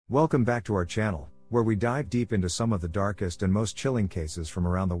Welcome back to our channel, where we dive deep into some of the darkest and most chilling cases from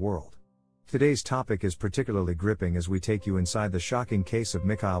around the world. Today's topic is particularly gripping as we take you inside the shocking case of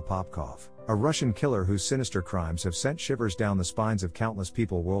Mikhail Popkov, a Russian killer whose sinister crimes have sent shivers down the spines of countless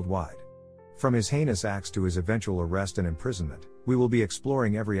people worldwide. From his heinous acts to his eventual arrest and imprisonment, we will be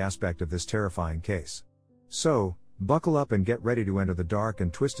exploring every aspect of this terrifying case. So, buckle up and get ready to enter the dark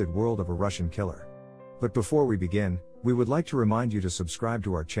and twisted world of a Russian killer. But before we begin, we would like to remind you to subscribe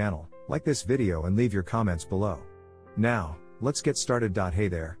to our channel, like this video and leave your comments below. Now, let's get started. Hey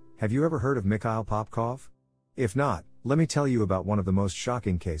there, have you ever heard of Mikhail Popkov? If not, let me tell you about one of the most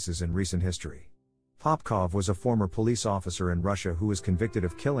shocking cases in recent history. Popkov was a former police officer in Russia who was convicted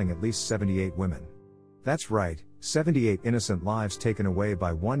of killing at least 78 women. That's right, 78 innocent lives taken away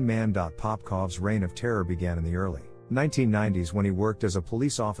by one man. Popkov's reign of terror began in the early 1990s when he worked as a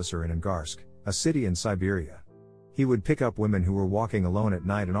police officer in Angarsk, a city in Siberia. He would pick up women who were walking alone at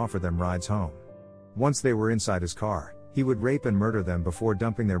night and offer them rides home. Once they were inside his car, he would rape and murder them before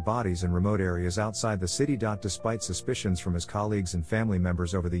dumping their bodies in remote areas outside the city. Despite suspicions from his colleagues and family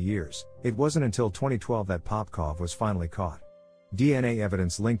members over the years, it wasn't until 2012 that Popkov was finally caught. DNA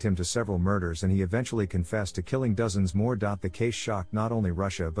evidence linked him to several murders and he eventually confessed to killing dozens more. The case shocked not only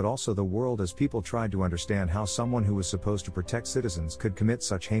Russia but also the world as people tried to understand how someone who was supposed to protect citizens could commit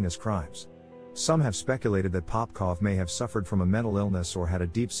such heinous crimes. Some have speculated that Popkov may have suffered from a mental illness or had a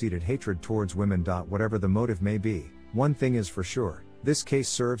deep-seated hatred towards women. Whatever the motive may be, one thing is for sure, this case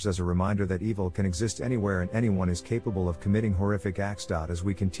serves as a reminder that evil can exist anywhere and anyone is capable of committing horrific acts. As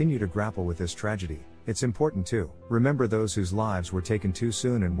we continue to grapple with this tragedy, it's important to remember those whose lives were taken too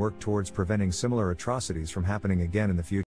soon and work towards preventing similar atrocities from happening again in the future.